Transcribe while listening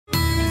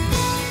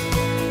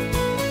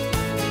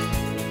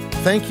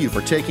Thank you for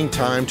taking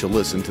time to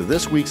listen to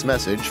this week's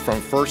message from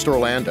First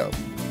Orlando.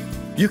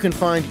 You can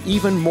find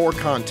even more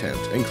content,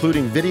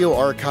 including video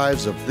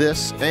archives of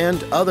this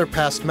and other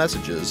past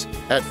messages,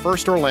 at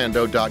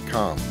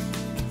firstorlando.com.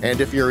 And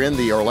if you're in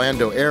the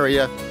Orlando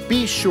area,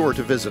 be sure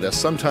to visit us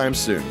sometime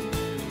soon.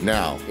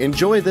 Now,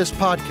 enjoy this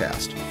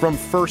podcast from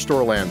First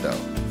Orlando.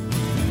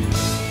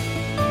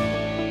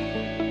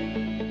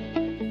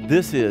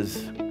 This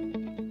is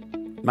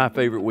my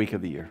favorite week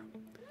of the year.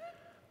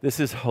 This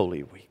is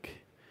Holy Week.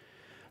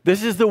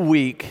 This is the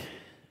week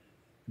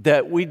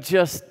that we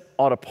just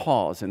ought to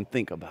pause and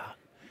think about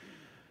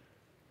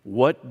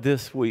what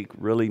this week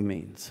really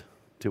means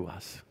to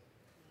us.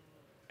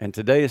 And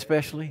today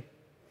especially,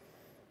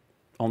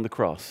 on the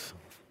cross.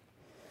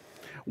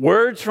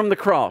 Words from the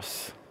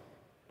cross.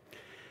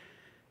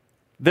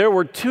 There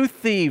were two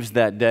thieves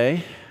that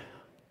day.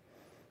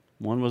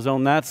 One was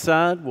on that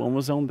side, one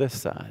was on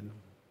this side.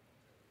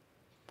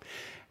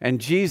 And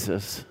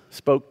Jesus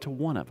spoke to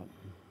one of them.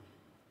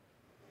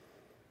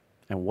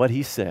 And what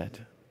he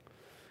said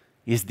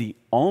is the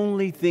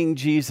only thing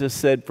Jesus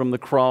said from the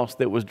cross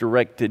that was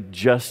directed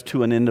just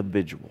to an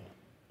individual.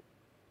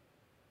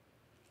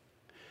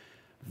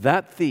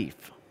 That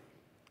thief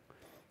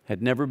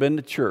had never been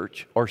to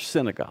church or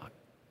synagogue.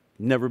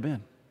 Never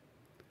been.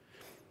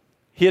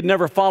 He had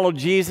never followed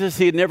Jesus.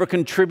 He had never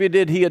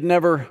contributed. He had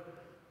never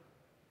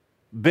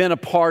been a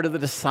part of the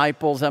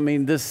disciples. I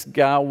mean, this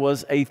guy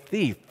was a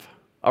thief,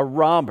 a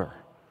robber.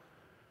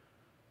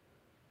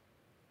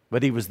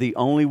 But he was the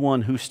only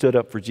one who stood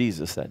up for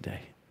Jesus that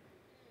day.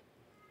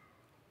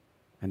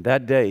 And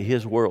that day,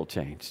 his world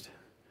changed.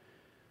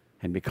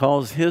 And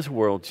because his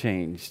world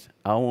changed,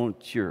 I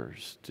want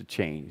yours to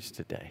change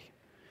today.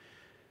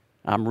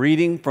 I'm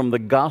reading from the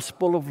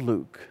Gospel of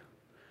Luke.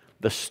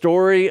 The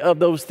story of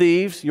those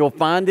thieves, you'll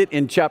find it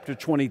in chapter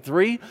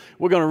 23.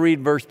 We're going to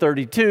read verse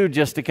 32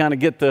 just to kind of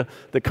get the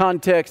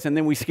context, and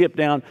then we skip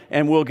down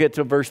and we'll get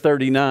to verse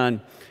 39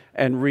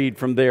 and read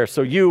from there.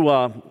 So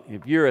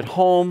if you're at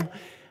home,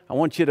 I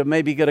want you to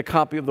maybe get a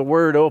copy of the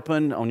Word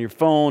open on your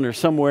phone or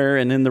somewhere,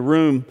 and in the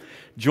room,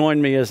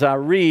 join me as I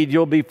read.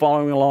 You'll be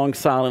following along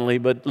silently,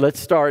 but let's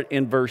start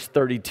in verse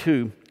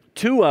 32.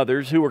 Two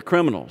others who were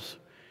criminals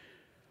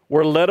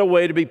were led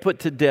away to be put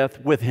to death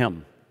with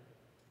him.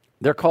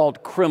 They're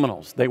called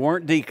criminals. They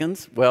weren't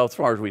deacons. Well, as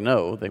far as we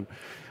know,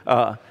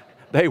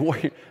 they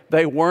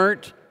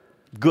weren't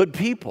good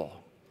people.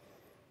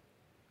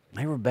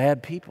 They were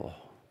bad people.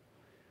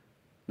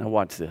 Now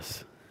watch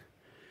this.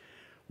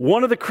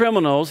 One of the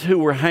criminals who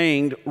were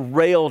hanged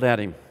railed at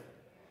him,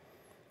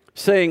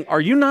 saying,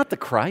 "Are you not the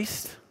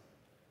Christ?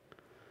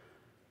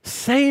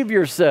 Save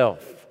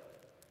yourself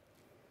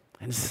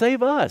and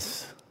save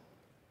us."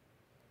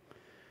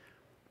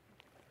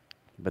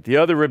 But the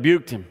other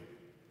rebuked him,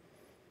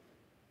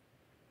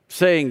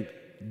 saying,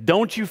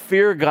 "Don't you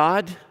fear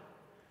God?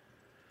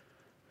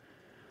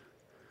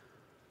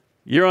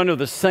 You're under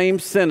the same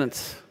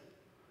sentence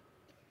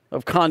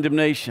of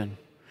condemnation.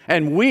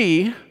 And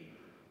we,"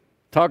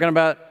 talking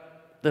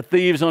about the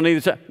thieves on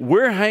either side,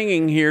 "we're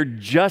hanging here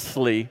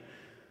justly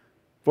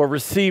for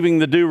receiving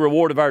the due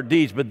reward of our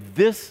deeds. But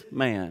this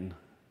man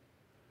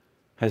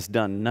has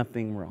done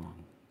nothing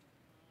wrong."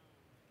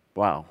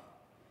 Wow.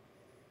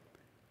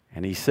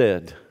 And he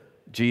said,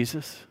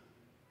 "Jesus,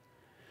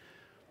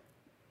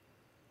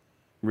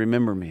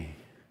 remember me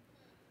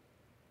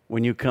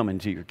when you come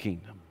into your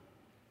kingdom."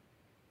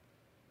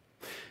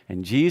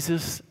 And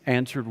Jesus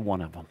answered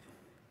one of them,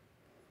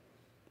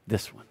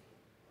 this one.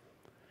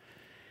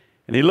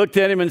 And he looked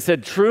at him and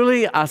said,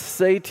 "Truly I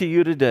say to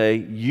you today,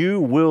 you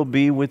will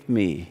be with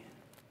me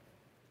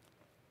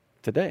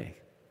today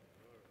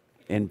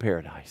in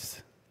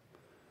paradise."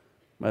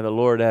 May the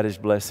Lord add his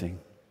blessing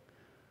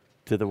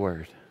to the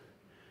word.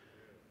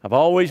 I've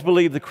always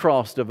believed the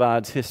cross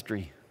divides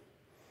history.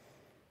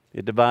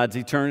 It divides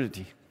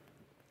eternity.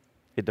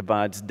 It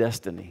divides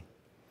destiny.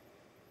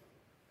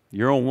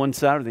 You're on one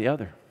side or the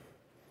other.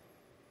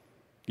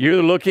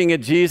 You're looking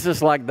at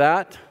Jesus like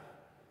that,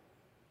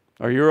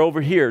 or you're over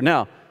here.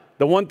 Now,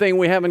 the one thing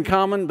we have in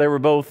common, they were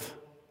both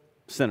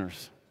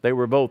sinners. They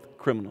were both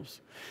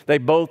criminals. They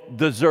both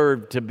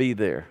deserved to be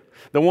there.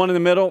 The one in the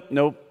middle,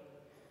 nope.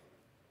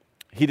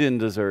 He didn't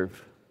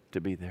deserve to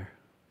be there.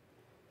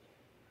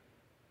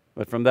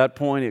 But from that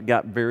point, it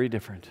got very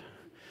different.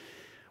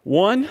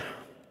 One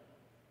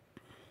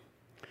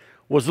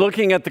was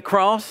looking at the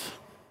cross,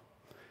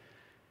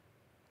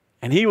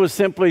 and he was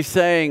simply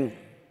saying,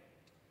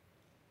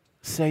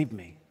 "Save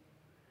me.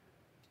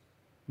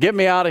 Get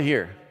me out of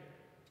here.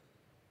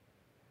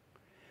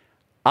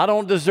 I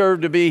don't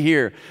deserve to be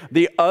here."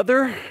 The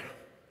other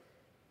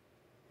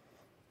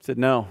said,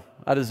 "No,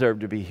 I deserve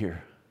to be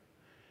here.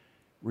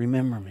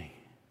 Remember me."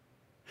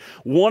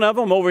 One of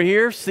them over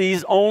here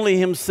sees only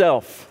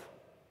himself.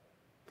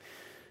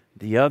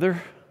 The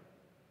other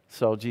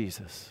saw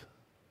Jesus.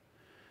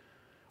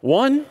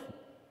 One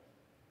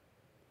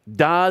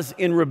dies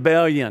in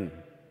rebellion.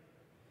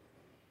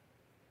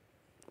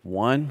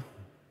 One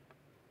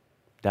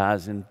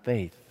dies in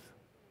faith.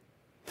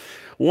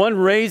 One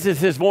raises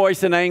his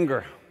voice in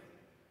anger.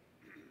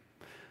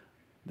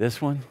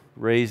 This one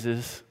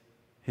raises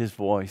his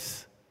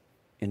voice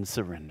in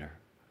surrender.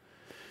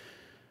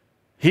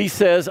 He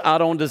says, I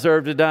don't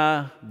deserve to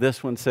die.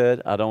 This one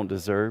said, I don't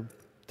deserve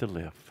to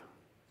live.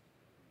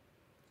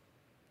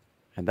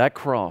 And that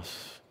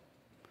cross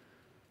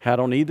had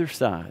on either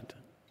side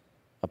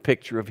a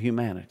picture of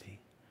humanity.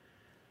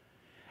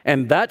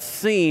 And that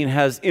scene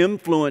has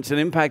influenced and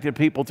impacted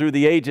people through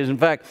the ages. In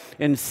fact,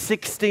 in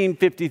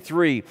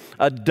 1653,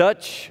 a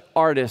Dutch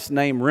artist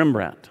named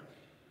Rembrandt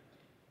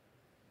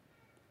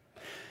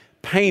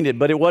painted,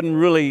 but it wasn't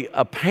really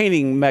a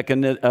painting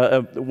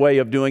way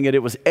of doing it.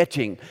 It was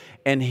etching.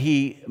 And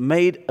he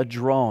made a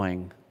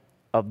drawing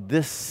of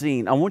this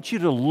scene. I want you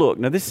to look.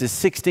 Now, this is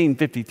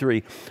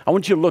 1653. I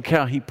want you to look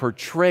how he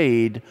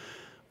portrayed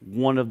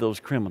one of those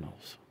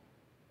criminals.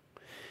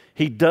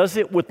 He does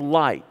it with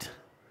light.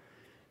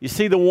 You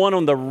see the one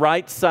on the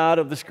right side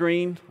of the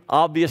screen?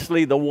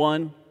 Obviously, the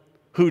one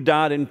who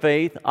died in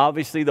faith.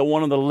 Obviously, the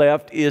one on the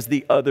left is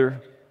the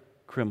other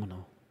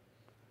criminal.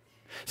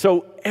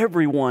 So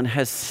everyone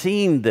has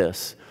seen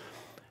this,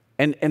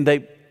 and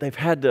they've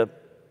had to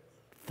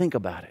think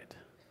about it.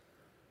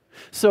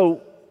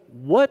 So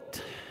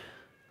what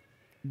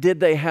did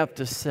they have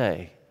to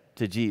say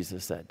to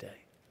Jesus that day?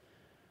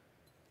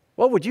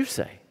 What would you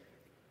say?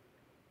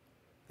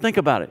 Think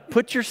about it.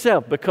 Put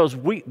yourself, because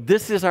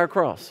this is our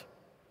cross.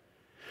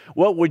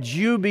 What would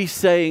you be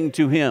saying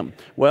to him?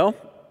 Well,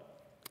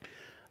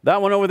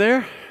 that one over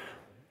there,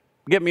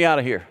 get me out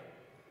of here.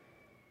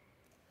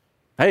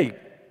 Hey,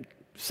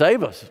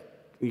 save us.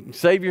 You can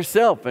save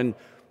yourself and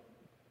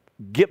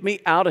get me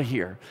out of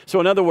here. So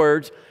in other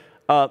words,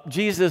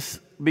 Jesus,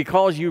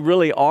 because you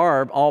really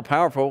are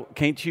all-powerful,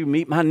 can't you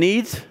meet my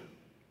needs?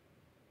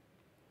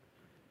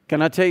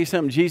 Can I tell you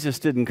something? Jesus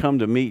didn't come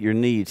to meet your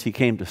needs. He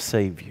came to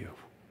save you.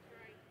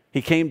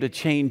 He came to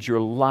change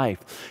your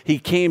life. He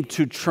came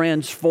to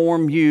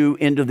transform you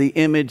into the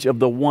image of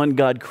the one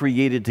God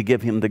created to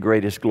give him the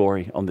greatest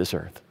glory on this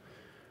earth.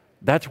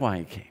 That's why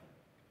he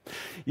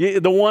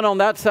came. The one on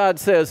that side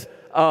says,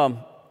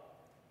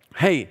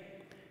 hey,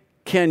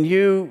 can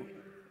you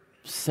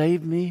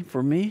save me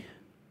for me?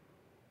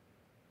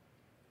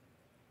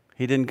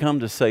 He didn't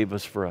come to save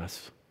us for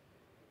us.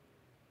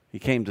 He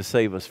came to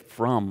save us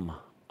from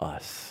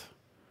us.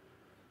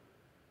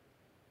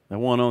 The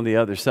one on the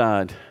other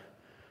side,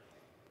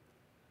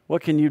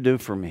 what can you do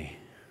for me?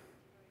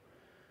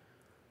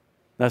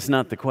 That's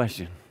not the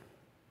question.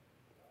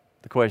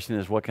 The question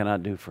is, what can I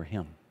do for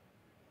him?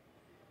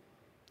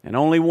 And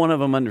only one of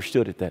them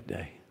understood it that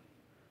day.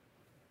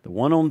 The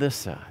one on this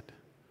side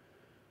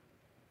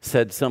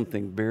said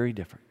something very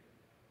different.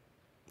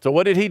 So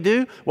what did he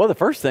do? Well, the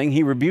first thing,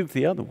 he rebuked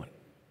the other one.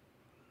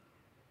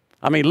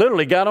 I mean,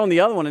 literally got on the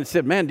other one and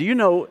said, man, do you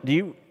know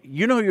who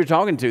you're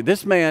talking to?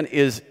 This man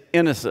is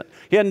innocent.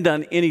 He hadn't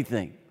done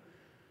anything.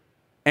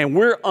 And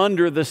we're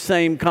under the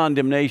same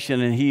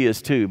condemnation, and he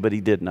is too, but he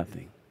did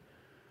nothing.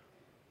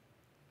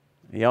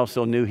 He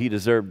also knew he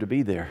deserved to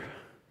be there.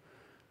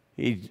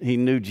 He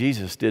knew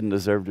Jesus didn't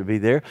deserve to be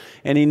there,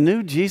 and he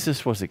knew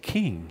Jesus was a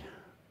king.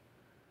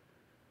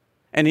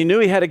 And he knew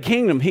he had a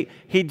kingdom.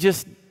 He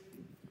just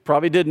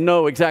probably didn't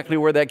know exactly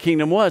where that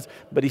kingdom was,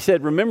 but he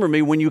said, remember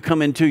me when you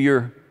come into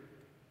your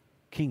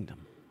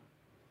kingdom.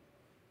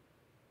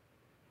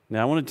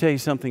 Now, I want to tell you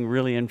something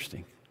really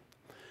interesting.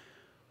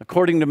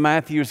 According to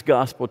Matthew's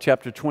Gospel,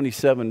 chapter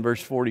 27,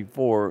 verse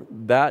 44,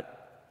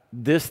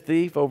 this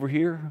thief over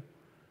here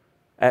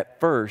at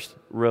first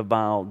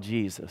reviled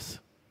Jesus.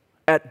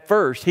 At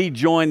first, he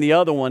joined the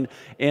other one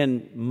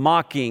in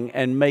mocking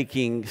and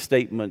making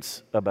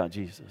statements about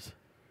Jesus.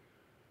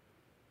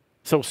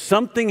 So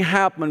something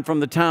happened from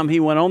the time he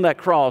went on that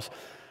cross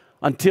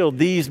until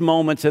these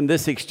moments and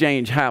this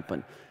exchange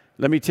happened.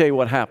 Let me tell you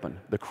what happened.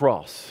 The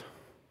cross.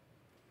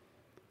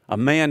 A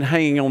man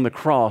hanging on the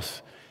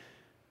cross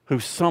who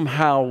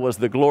somehow was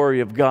the glory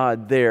of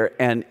God there.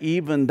 And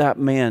even that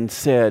man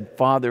said,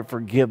 Father,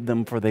 forgive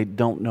them, for they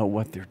don't know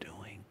what they're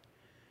doing.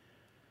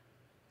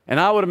 And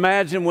I would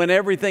imagine when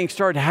everything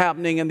started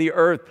happening and the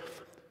earth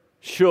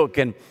shook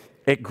and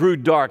it grew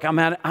dark,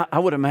 I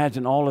would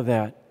imagine all of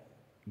that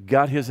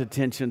got his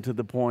attention to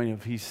the point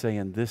of he's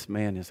saying, this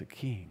man is a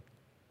king.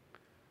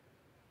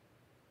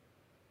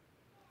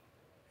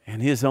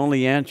 And his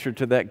only answer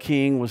to that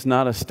king was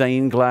not a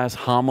stained glass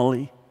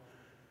homily.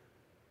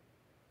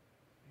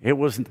 It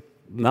was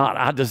not,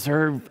 I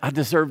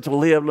deserve to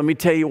live. Let me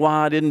tell you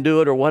why I didn't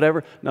do it or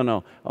whatever.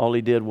 No. All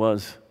he did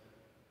was,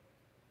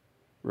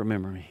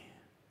 remember me.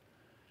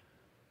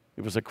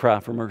 It was a cry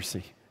for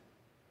mercy.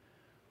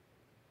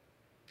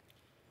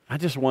 I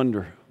just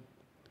wonder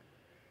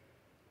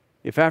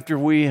if after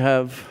we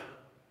have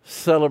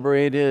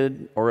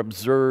celebrated or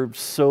observed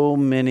so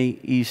many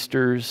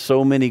Easters,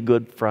 so many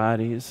Good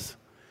Fridays,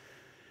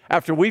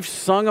 after we've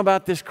sung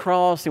about this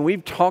cross and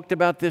we've talked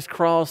about this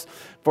cross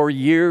for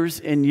years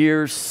and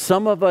years,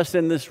 some of us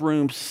in this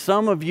room,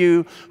 some of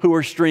you who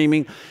are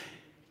streaming,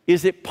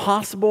 is it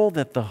possible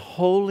that the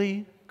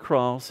holy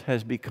cross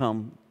has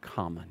become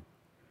common?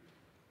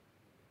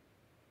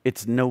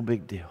 It's no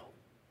big deal.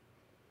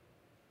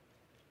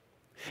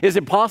 Is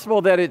it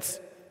possible that it's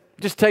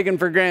just taken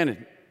for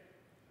granted?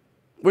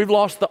 We've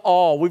lost the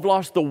awe. We've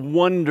lost the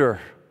wonder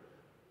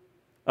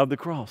of the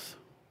cross.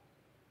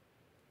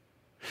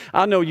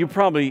 I know you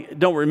probably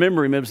don't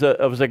remember him. It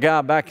was a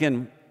guy back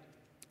in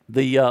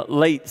the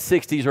late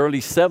 60s, early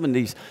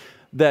 70s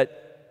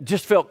that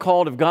just felt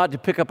called of God to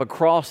pick up a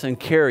cross and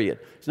carry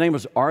it. His name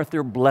was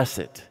Arthur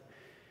Blessitt.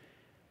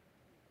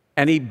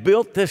 And he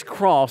built this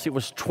cross. It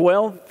was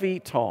 12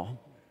 feet tall,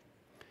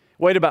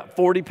 weighed about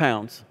 40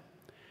 pounds.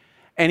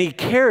 And he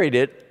carried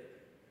it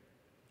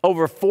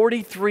over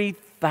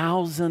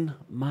 43,000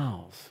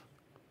 miles.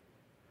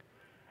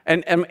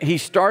 And he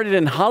started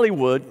in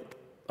Hollywood,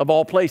 of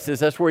all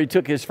places. That's where he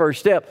took his first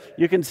step.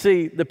 You can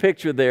see the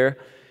picture there.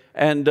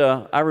 And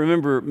I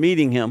remember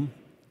meeting him.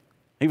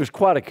 He was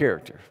quite a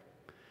character.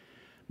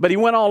 But he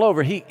went all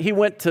over. He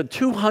went to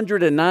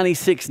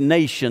 296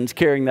 nations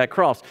carrying that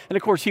cross. And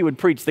of course, he would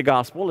preach the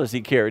gospel as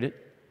he carried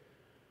it.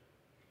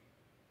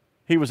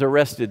 He was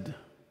arrested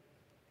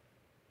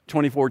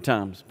 24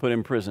 times, put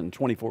in prison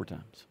 24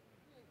 times.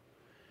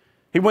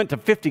 He went to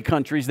 50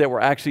 countries that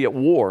were actually at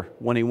war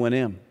when he went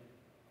in.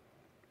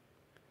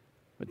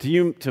 But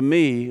to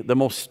me, the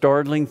most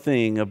startling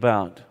thing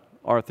about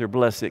Arthur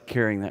Blessitt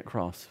carrying that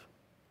cross,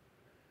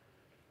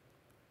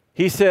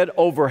 he said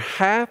over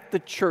half the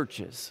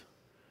churches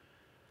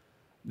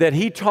that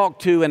he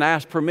talked to and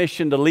asked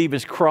permission to leave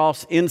his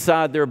cross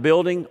inside their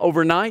building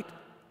overnight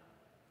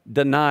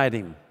denied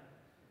him.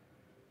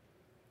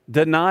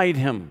 Denied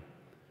him.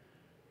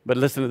 But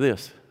listen to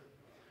this.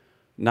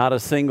 Not a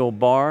single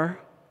bar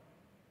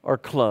or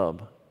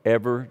club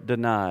ever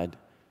denied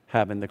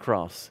having the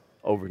cross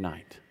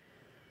overnight.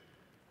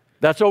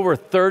 That's over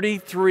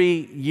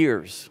 33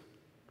 years.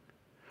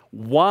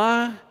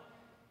 Why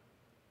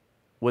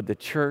would the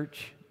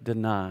church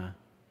deny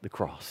the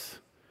cross?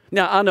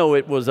 Now, I know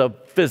it was a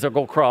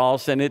physical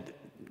cross, and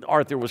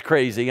Arthur was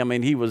crazy. I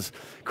mean, he was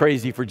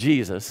crazy for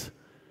Jesus.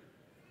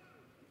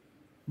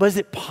 But is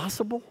it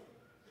possible?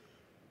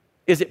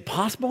 Is it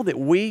possible that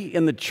we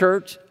in the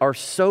church are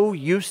so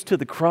used to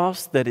the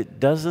cross that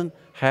it doesn't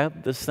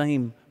have the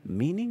same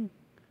meaning?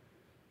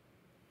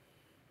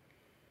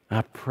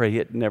 I pray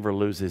it never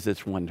loses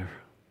its wonder.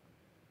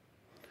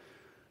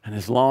 And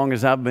as long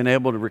as I've been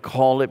able to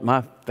recall it,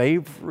 my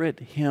favorite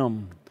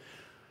hymn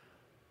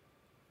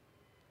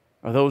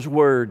are those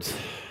words,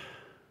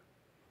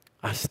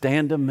 I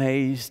stand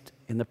amazed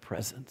in the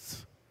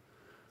presence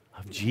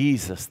of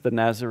Jesus the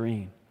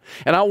Nazarene.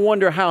 And I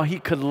wonder how he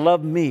could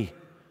love me,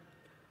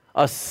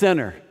 a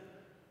sinner,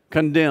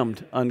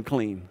 condemned,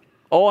 unclean.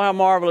 Oh, how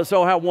marvelous,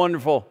 oh, how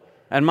wonderful.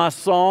 And my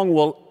song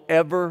will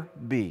ever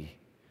be.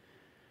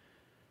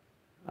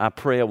 I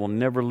pray I will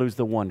never lose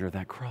the wonder of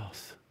that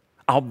cross.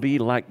 I'll be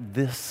like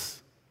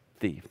this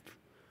thief,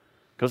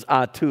 because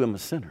I too am a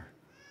sinner.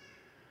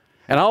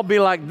 And I'll be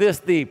like this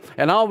thief,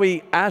 and I'll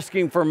be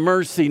asking for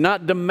mercy,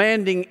 not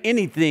demanding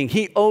anything.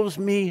 He owes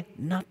me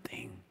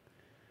nothing.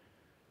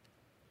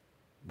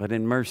 But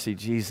in mercy,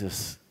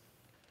 Jesus,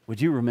 would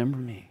you remember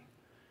me?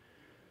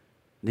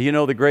 Do you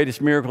know the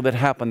greatest miracle that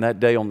happened that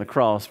day on the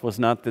cross was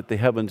not that the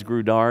heavens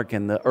grew dark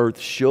and the earth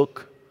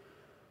shook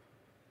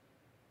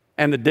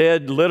and the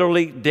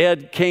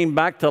dead came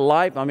back to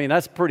life? I mean,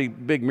 that's a pretty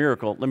big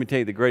miracle. Let me tell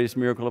you, the greatest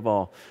miracle of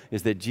all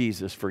is that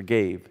Jesus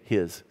forgave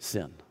his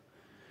sin.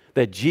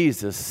 That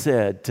Jesus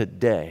said,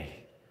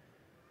 today,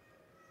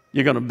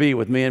 you're going to be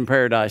with me in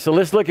paradise. So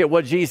let's look at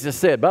what Jesus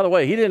said. By the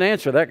way, he didn't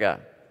answer that guy.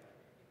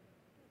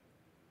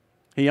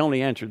 He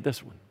only answered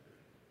this one.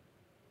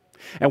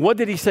 And what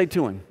did he say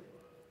to him?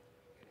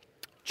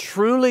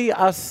 Truly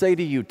I say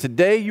to you,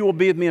 today you will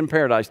be with me in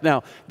paradise.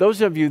 Now,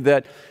 those of you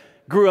that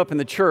grew up in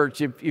the church,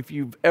 if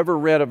you've ever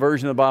read a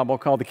version of the Bible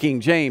called the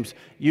King James,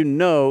 you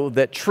know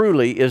that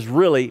truly is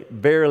really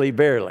verily,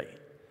 verily.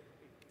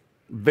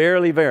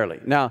 Verily, verily.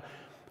 Now,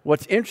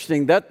 what's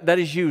interesting, that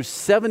is used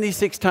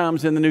 76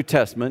 times in the New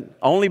Testament,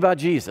 only by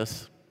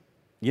Jesus.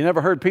 You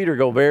never heard Peter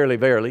go, verily,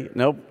 verily.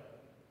 Nope,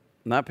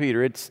 not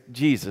Peter. It's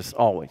Jesus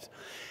always.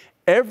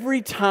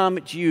 Every time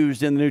it's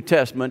used in the New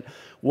Testament,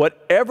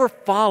 whatever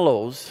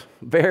follows,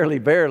 verily,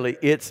 verily,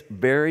 it's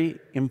very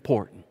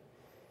important.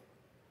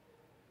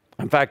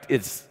 In fact,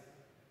 it's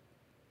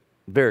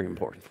very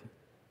important.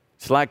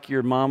 It's like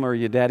your mama or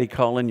your daddy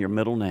calling your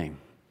middle name.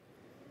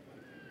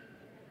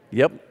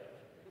 Yep.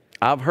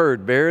 I've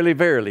heard verily,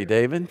 verily,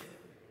 David,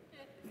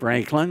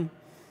 Franklin.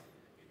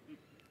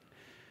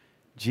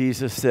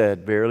 Jesus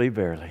said, verily,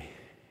 verily,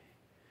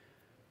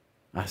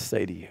 I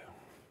say to you,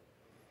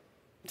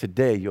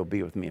 today you'll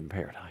be with me in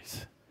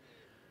paradise.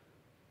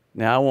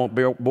 Now, I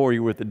won't bore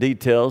you with the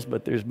details,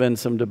 but there's been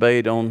some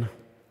debate on,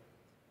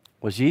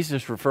 was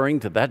Jesus referring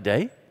to that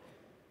day?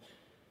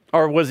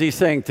 Or was he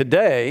saying,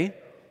 today,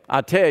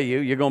 I tell you,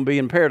 you're going to be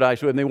in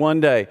paradise with me one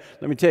day.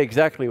 Let me tell you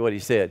exactly what he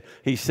said.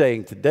 He's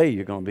saying, today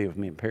you're going to be with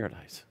me in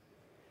paradise.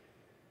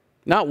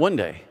 Not one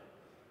day.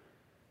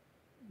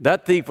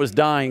 That thief was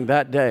dying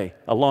that day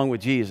along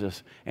with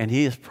Jesus, and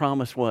his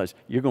promise was,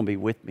 you're going to be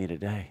with me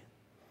today.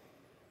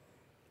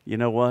 You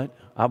know what?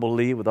 I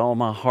believe with all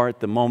my heart,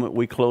 the moment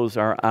we close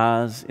our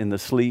eyes in the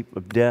sleep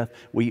of death,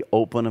 we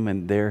open them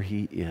and there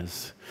He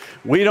is.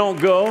 We don't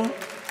go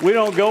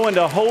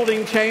into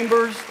holding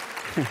chambers.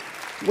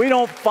 We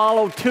don't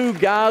follow two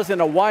guys in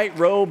a white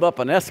robe up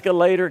an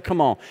escalator. Come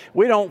on.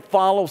 We don't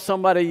follow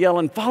somebody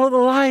yelling, "Follow the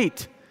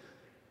light."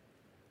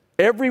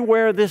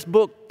 Everywhere this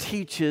book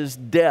teaches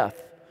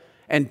death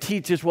and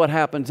teaches what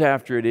happens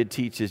after it, it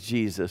teaches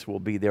Jesus will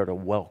be there to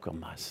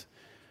welcome us.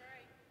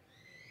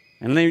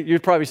 And then you're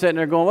probably sitting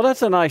there going, "Well,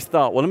 that's a nice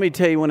thought." Well, let me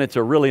tell you when it's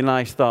a really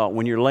nice thought,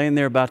 when you're laying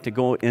there about to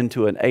go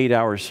into an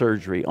 8-hour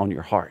surgery on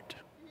your heart.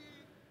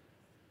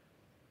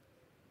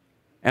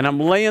 And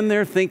I'm laying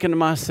there thinking to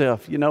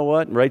myself, you know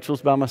what?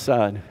 Rachel's by my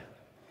side.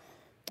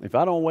 If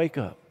I don't wake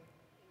up,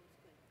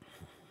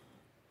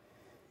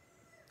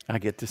 I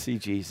get to see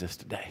Jesus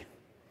today.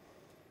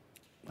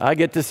 I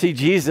get to see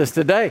Jesus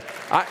today.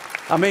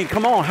 I mean,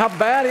 come on, how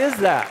bad is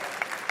that?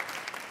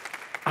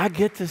 I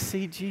get to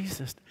see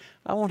Jesus.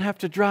 I won't have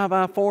to drive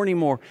I-4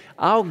 anymore.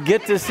 I'll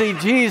get to see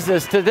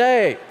Jesus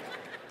today.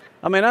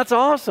 I mean, that's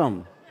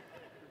awesome.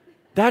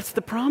 That's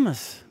the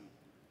promise.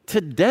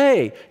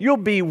 Today, you'll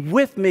be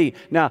with me.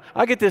 Now,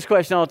 I get this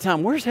question all the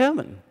time. Where's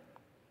heaven?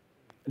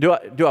 Do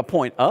I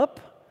point up?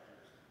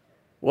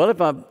 Well, if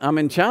I'm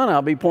in China,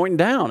 I'll be pointing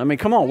down. I mean,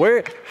 come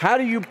on. How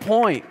do you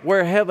point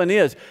where heaven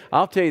is?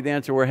 I'll tell you the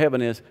answer where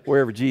heaven is.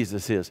 Wherever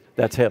Jesus is,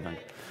 that's heaven.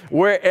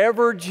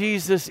 Wherever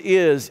Jesus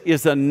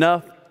is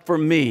enough for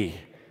me.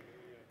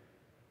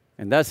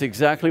 And that's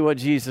exactly what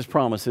Jesus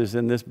promises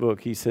in this book.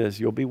 He says,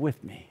 you'll be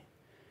with me.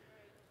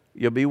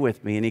 You'll be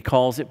with me. And He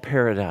calls it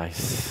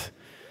paradise.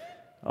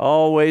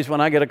 Always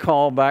when I get a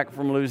call back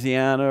from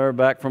Louisiana or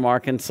back from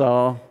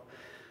Arkansas,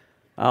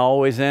 I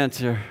always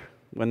answer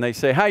when they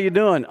say, "How you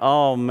doing?"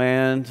 "Oh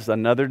man, it's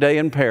another day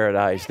in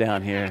paradise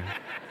down here."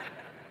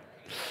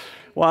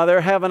 While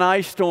they're having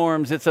ice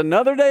storms, it's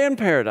another day in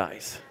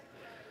paradise.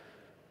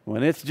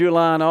 When it's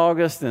July and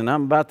August and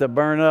I'm about to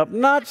burn up,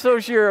 not so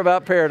sure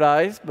about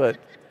paradise, but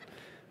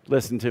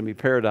listen to me,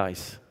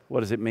 paradise,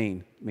 what does it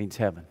mean? It means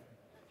heaven.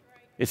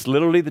 It's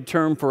literally the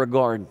term for a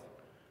garden.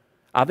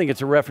 I think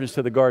it's a reference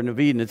to the Garden of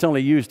Eden. It's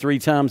only used 3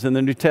 times in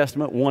the New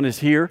Testament. One is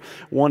here.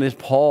 One is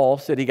Paul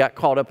said he got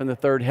caught up in the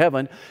third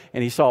heaven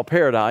and he saw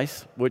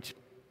paradise, which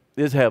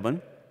is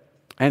heaven.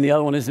 And the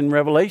other one is in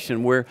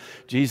Revelation where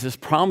Jesus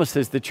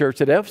promises the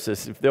church at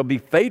Ephesus, if they'll be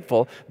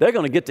faithful, they're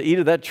going to get to eat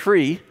of that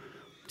tree.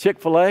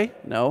 Chick-fil-A?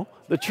 No,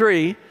 the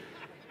tree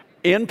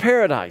in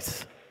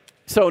paradise.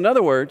 So in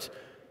other words,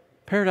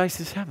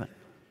 paradise is heaven.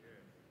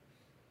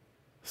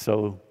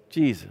 So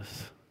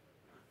Jesus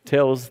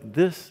tells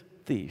this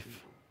thief,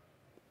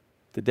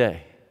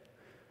 today,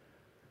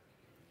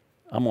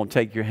 I'm going to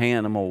take your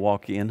hand, I'm going to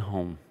walk you in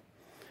home.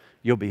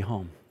 You'll be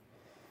home.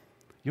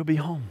 You'll be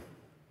home.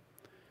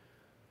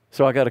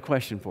 So I got a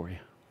question for you.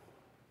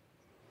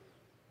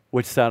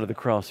 Which side of the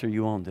cross are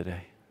you on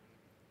today?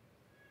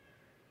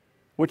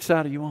 Which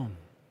side are you on?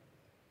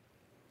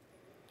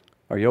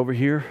 Are you over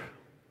here?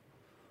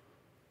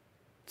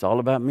 It's all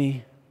about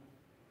me.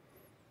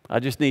 I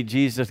just need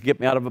Jesus to get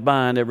me out of a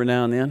bind every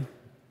now and then.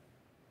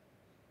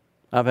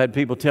 I've had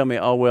people tell me,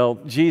 "Oh, well,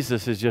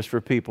 Jesus is just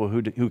for people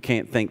who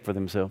can't think for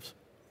themselves."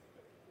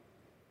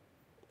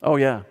 Oh,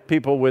 yeah,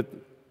 people with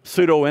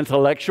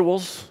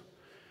pseudo-intellectuals,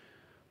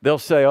 they'll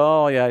say,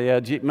 "Oh, yeah,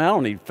 man, I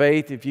don't need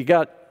faith. If you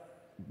got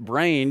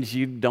brains,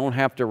 you don't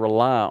have to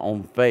rely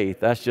on faith.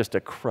 That's just a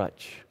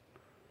crutch."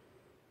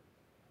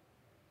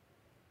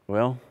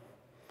 Well,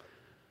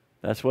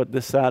 that's what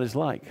this side is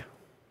like.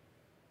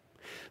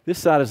 This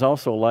side is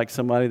also like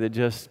somebody that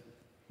just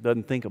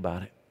doesn't think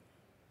about it.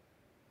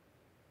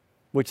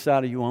 Which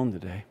side are you on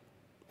today?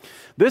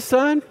 This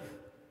side,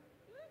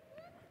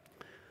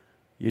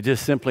 you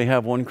just simply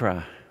have one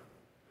cry.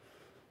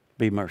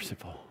 Be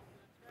merciful.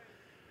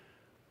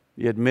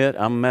 You admit,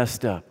 I'm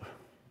messed up.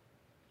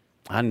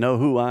 I know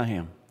who I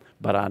am,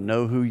 but I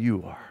know who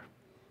you are.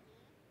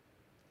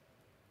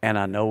 And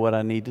I know what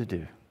I need to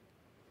do.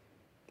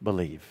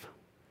 Believe.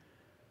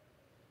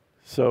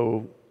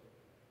 So,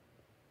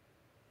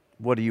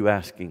 what are you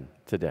asking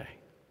today?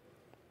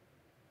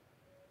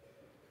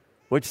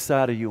 Which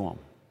side are you on?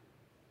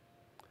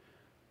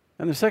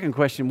 And the second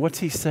question, what's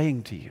He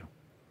saying to you?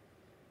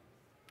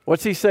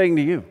 What's He saying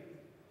to you?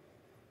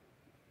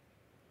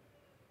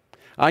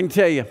 I can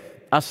tell you,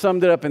 I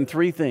summed it up in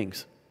 3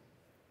 things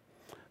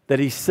that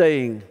He's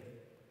saying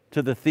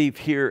to the thief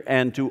here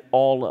and to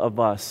all of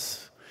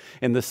us.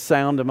 In the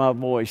sound of my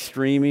voice,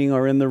 streaming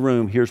or in the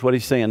room, here's what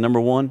He's saying.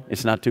 Number 1,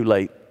 it's not too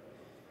late.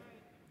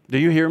 Do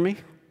you hear me?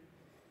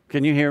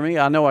 Can you hear me?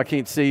 I know I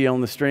can't see you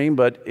on the stream,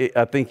 but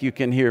I think you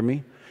can hear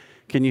me.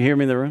 Can you hear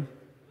me in the room?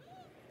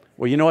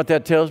 Well, you know what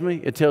that tells me?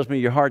 It tells me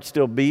your heart's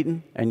still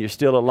beating and you're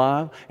still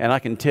alive. And I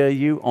can tell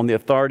you on the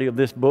authority of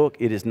this book,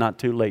 it is not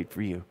too late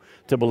for you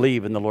to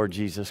believe in the Lord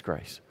Jesus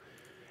Christ.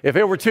 If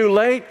it were too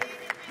late,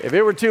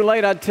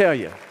 I'd tell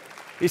you.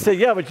 He said,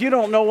 "Yeah, but you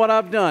don't know what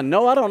I've done."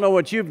 No, I don't know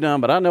what you've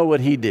done, but I know what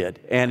He did.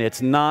 And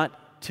it's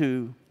not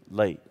too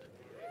late.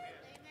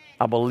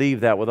 I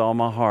believe that with all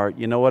my heart.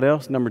 You know what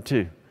else? Number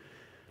 2,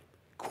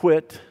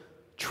 Quit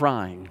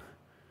trying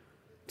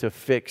to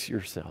fix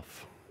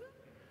yourself.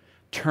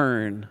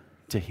 Turn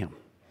to Him.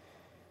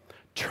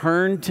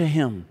 Turn to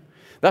Him.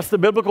 That's the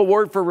biblical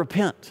word for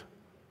repent.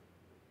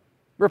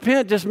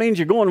 Repent just means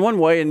you're going one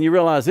way and you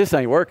realize this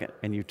ain't working,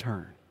 and you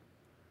turn.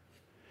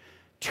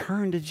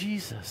 Turn to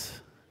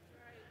Jesus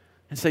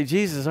and say,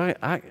 Jesus,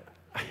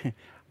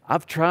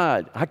 I've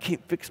tried. I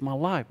can't fix my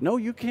life. No,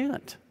 you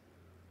can't.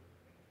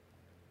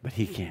 But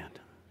He can.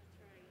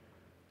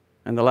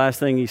 And the last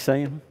thing He's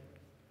saying,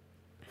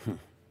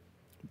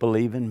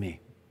 believe in me.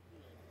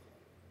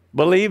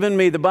 Believe in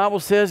me. The Bible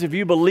says if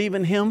you believe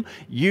in Him,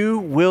 you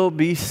will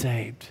be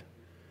saved.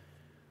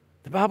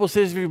 The Bible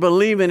says if you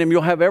believe in Him,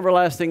 you'll have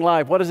everlasting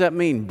life. What does that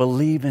mean?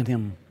 Believe in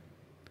Him.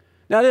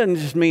 Now, it doesn't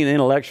just mean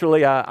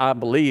intellectually, I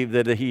believe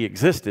that He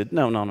existed.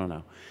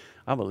 No.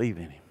 I believe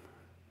in Him.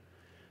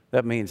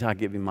 That means I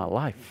give Him my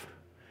life.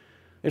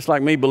 It's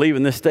like me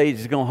believing this stage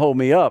is going to hold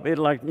me up. It's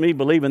like me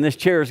believing this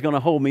chair is going to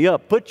hold me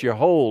up. Put your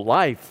whole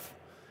life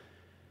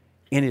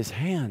in His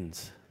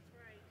hands.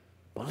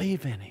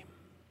 Believe in Him.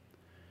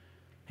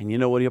 And you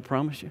know what He'll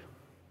promise you?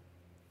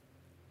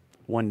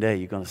 One day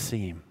you're going to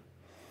see Him.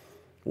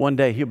 One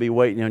day He'll be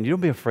waiting on you.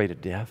 Don't be afraid of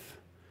death.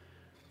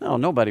 No,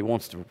 nobody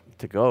wants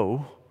to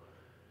go.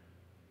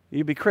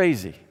 You'd be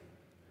crazy.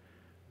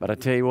 But I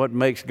tell you what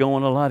makes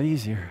going a lot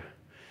easier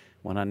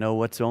when I know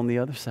what's on the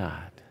other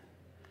side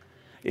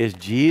is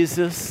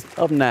Jesus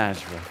of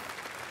Nazareth.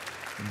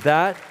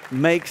 That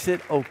makes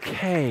it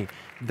okay.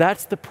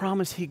 That's the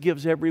promise He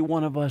gives every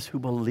one of us who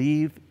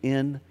believe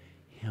in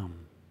Him.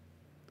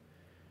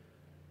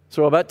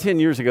 So about 10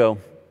 years ago,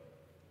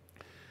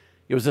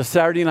 it was a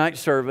Saturday night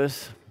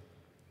service,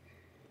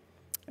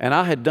 and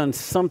I had done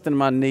something to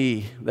my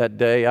knee that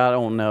day. I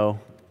don't know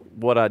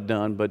what I'd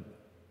done, but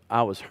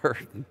I was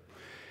hurting.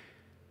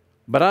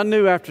 But I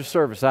knew after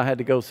service I had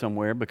to go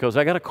somewhere because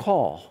I got a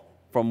call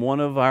from one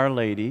of our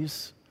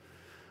ladies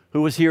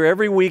who was here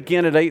every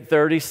weekend at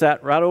 8:30,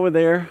 sat right over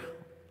there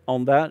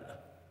on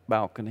that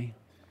balcony.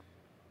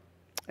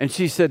 And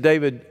she said,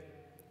 David,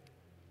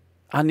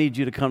 I need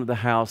you to come to the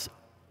house.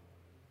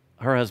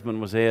 Her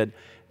husband was Ed.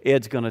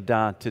 Ed's going to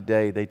die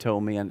today, they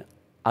told me, and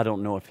I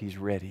don't know if he's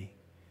ready.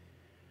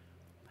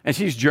 And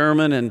she's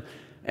German,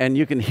 and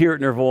you can hear it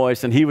in her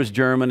voice, and he was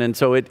German, and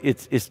so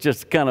it's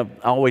just kind of,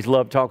 I always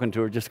love talking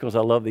to her just because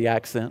I love the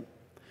accent.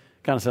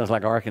 Kind of sounds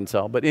like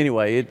Arkansas, but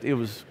anyway, it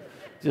was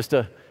just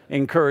a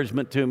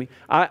encouragement to me.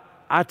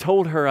 I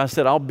told her, I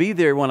said, I'll be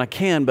there when I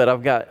can, but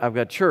I've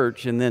got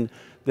church, and then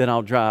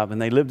I'll drive.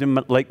 And they lived in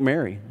Lake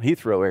Mary,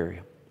 Heathrow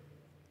area.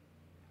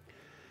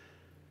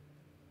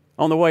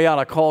 On the way out,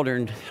 I called her,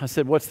 and I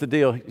said, what's the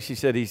deal? She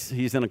said,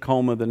 he's in a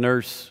coma. The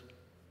nurse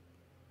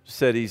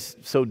said he's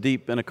so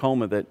deep in a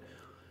coma that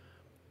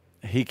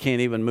he can't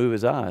even move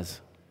his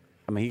eyes.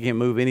 I mean, he can't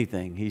move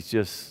anything. He's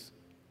just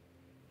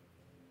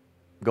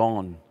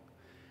gone.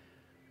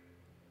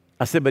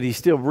 I said, but he's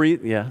still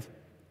breathing. Yeah.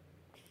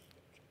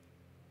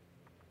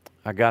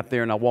 I got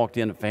there and I walked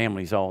in, the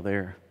family's all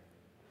there.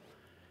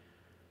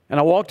 And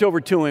I walked over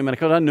to him, and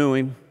because I knew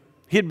him,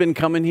 he had been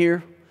coming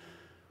here.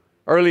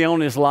 Early on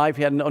in his life,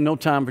 he had no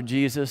time for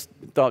Jesus,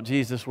 thought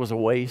Jesus was a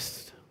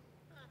waste.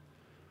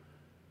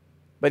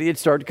 But he had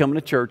started coming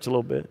to church a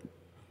little bit.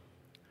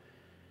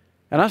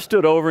 And I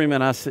stood over him,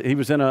 and he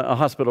was in a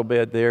hospital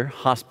bed there.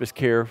 Hospice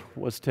care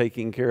was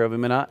taking care of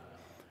him. And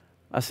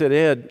I said,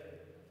 Ed,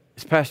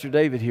 is Pastor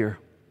David here?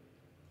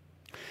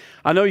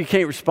 I know you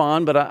can't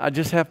respond, but I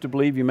just have to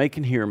believe you may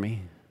can hear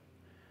me.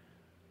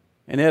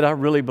 And Ed, I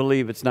really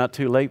believe it's not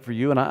too late for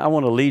you, and I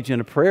want to lead you in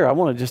a prayer. I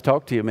want to just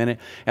talk to you a minute.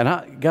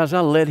 And guys,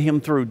 I led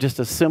him through just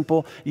a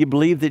simple, you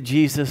believe that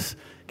Jesus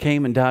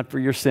came and died for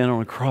your sin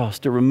on a cross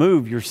to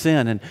remove your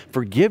sin and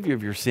forgive you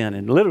of your sin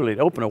and literally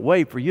to open a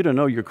way for you to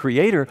know your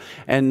Creator,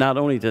 and not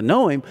only to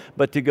know Him,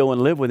 but to go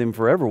and live with Him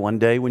forever one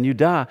day when you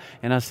die.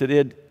 And I said,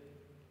 Ed,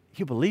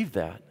 you believe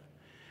that?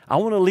 I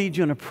want to lead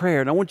you in a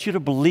prayer, and I want you to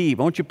believe.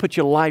 I want you to put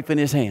your life in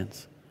His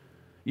hands.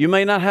 You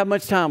may not have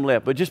much time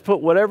left, but just put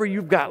whatever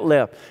you've got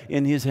left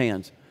in His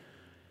hands.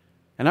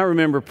 And I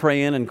remember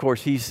praying, and of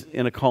course, he's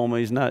in a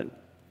coma.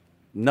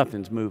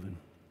 Nothing's moving.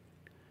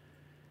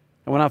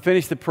 And when I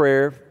finished the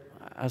prayer,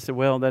 I said,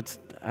 well,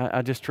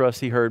 I just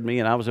trust He heard me.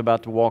 And I was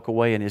about to walk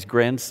away, and his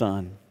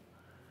grandson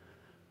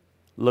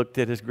looked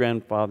at his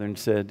grandfather and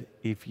said,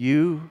 if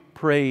you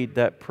prayed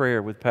that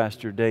prayer with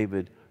Pastor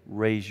David,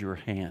 raise your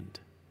hand.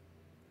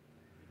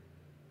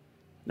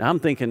 Now I'm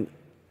thinking,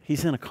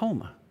 he's in a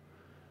coma.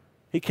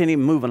 He can't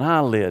even move an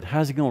eyelid.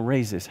 How's he going to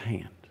raise his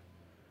hand?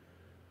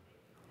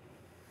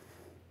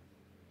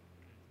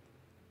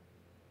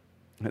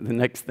 And the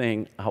next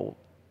thing I will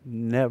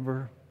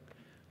never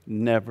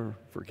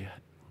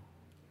forget.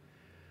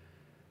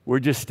 We're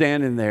just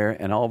standing there,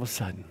 and all of a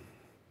sudden,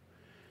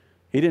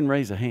 he didn't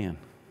raise a hand.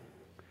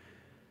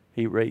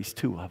 He raised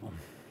two of them.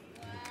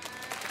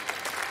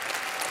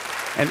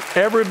 And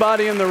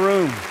everybody in the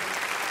room,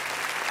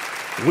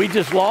 we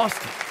just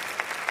lost it.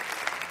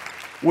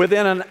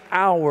 Within an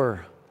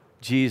hour,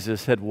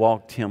 Jesus had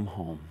walked him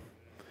home,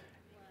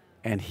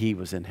 and he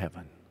was in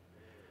heaven.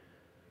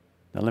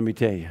 Now, let me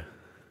tell you,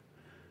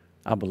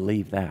 I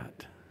believe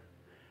that.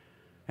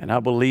 And I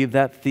believe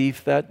that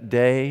thief that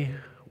day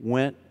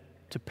went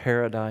to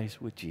paradise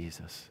with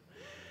Jesus.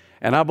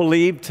 And I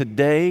believe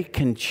today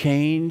can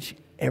change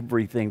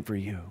everything for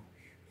you.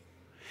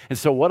 And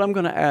so what I'm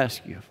going to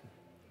ask you,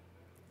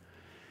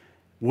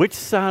 which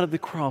side of the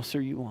cross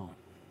are you on?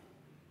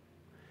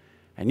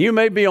 And you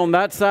may be on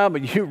that side,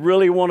 but you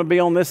really want to be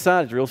on this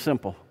side. It's real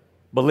simple.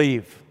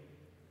 Believe.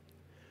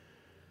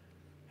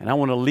 And I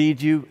want to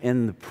lead you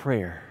in the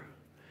prayer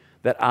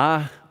that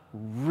I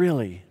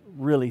really,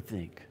 really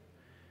think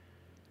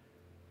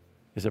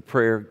is a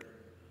prayer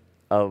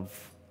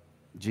of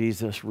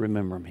Jesus,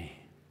 remember me,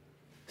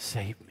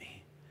 save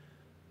me.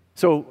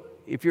 So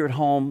if you're at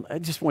home, I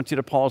just want you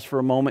to pause for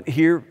a moment.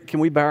 Here, can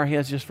we bow our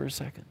heads just for a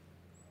second?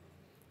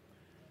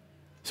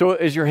 So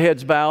as your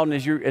head's bowed and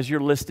as you're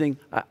listening,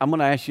 I'm going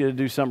to ask you to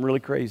do something really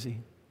crazy.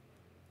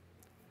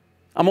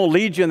 I'm going to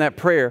lead you in that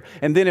prayer.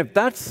 And then if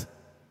that's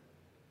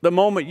the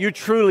moment you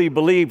truly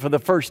believe for the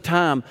first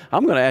time,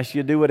 I'm going to ask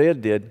you to do what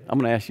Ed did. I'm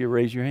going to ask you to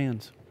raise your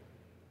hands.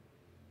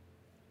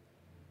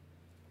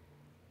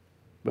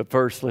 But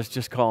first, let's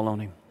just call on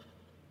him.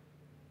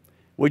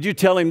 Would you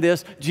tell him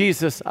this?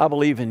 Jesus, I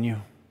believe in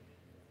you.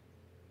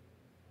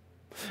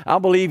 I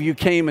believe you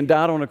came and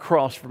died on a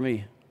cross for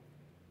me.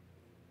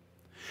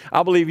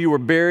 I believe you were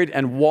buried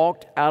and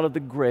walked out of the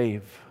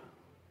grave.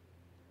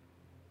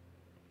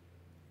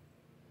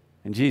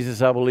 And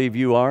Jesus, I believe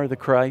you are the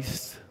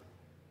Christ.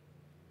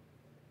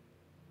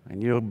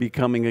 And you'll be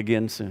coming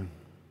again soon.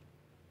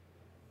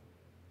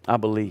 I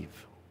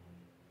believe.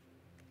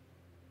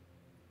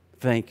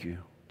 Thank you,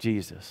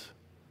 Jesus,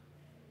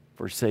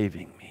 for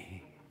saving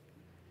me.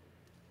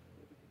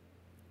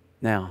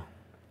 Now,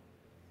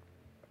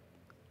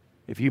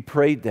 if you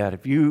prayed that,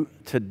 if you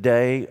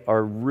today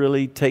are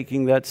really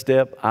taking that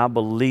step, I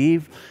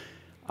believe,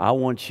 I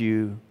want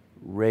you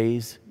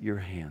raise your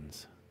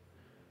hands.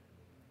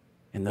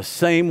 In the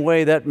same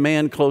way that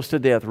man close to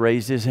death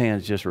raised his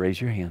hands, just raise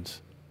your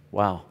hands.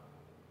 Wow.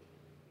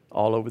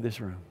 All over this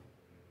room.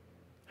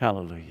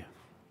 Hallelujah.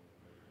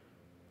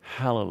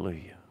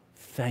 Hallelujah.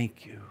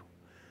 Thank you.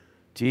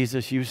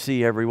 Jesus, you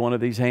see every one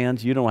of these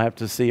hands. You don't have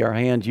to see our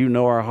hands. You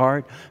know our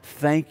heart.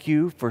 Thank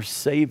you for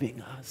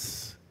saving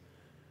us.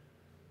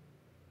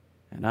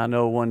 And I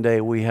know one day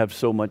we have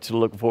so much to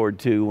look forward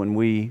to when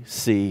we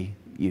see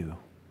you.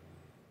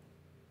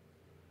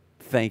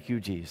 Thank you,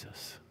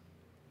 Jesus,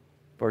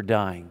 for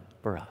dying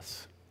for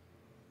us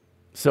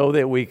so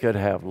that we could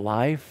have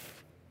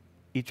life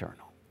eternal.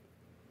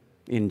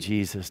 In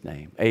Jesus'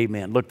 name,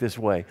 amen. Look this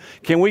way.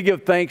 Can we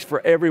give thanks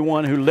for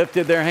everyone who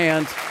lifted their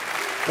hands?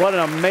 What an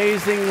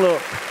amazing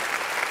look.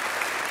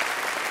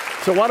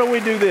 So why don't we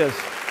do this?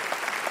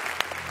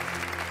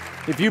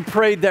 If you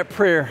prayed that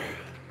prayer,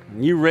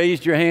 and you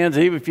raised your hands,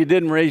 even if you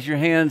didn't raise your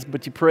hands,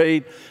 but you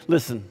prayed,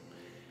 listen,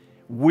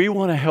 we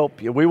want to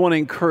help you. We want to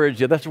encourage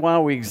you. That's why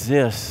we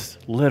exist,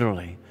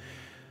 literally,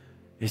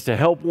 is to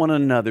help one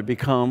another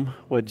become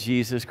what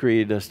Jesus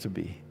created us to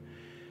be.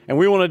 And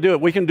we want to do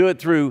it. We can do it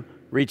through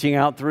reaching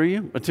out to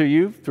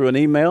you, through an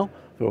email,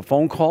 through a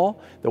phone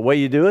call. The way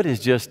you do it is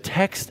just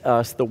text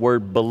us the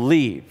word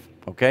believe,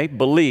 okay?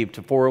 Believe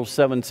to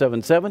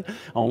 40777.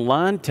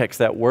 Online, text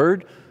that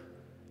word.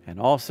 And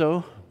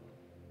also,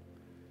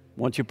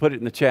 once you put it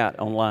in the chat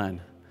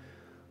online,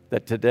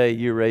 that today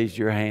you raised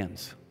your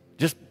hands.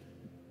 Just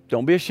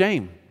don't be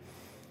ashamed.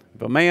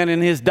 If a man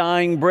in his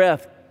dying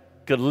breath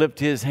could lift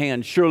his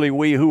hand, surely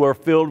we who are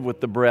filled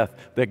with the breath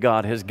that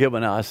God has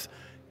given us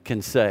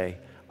can say,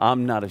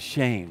 I'm not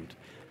ashamed.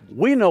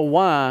 We know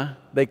why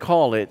they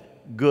call it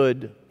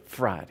Good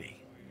Friday.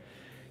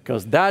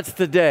 Because that's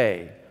the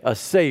day a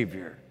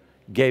Savior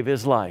gave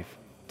his life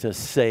to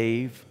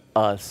save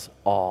us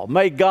all.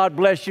 May God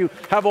bless you.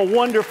 Have a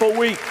wonderful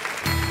week.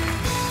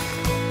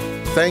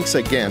 Thanks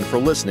again for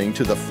listening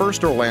to the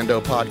First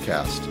Orlando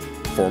podcast.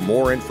 For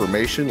more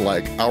information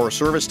like our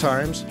service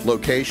times,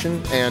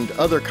 location, and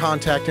other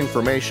contact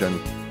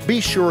information, be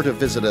sure to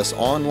visit us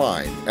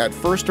online at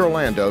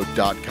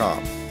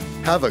firstorlando.com.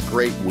 Have a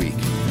great week.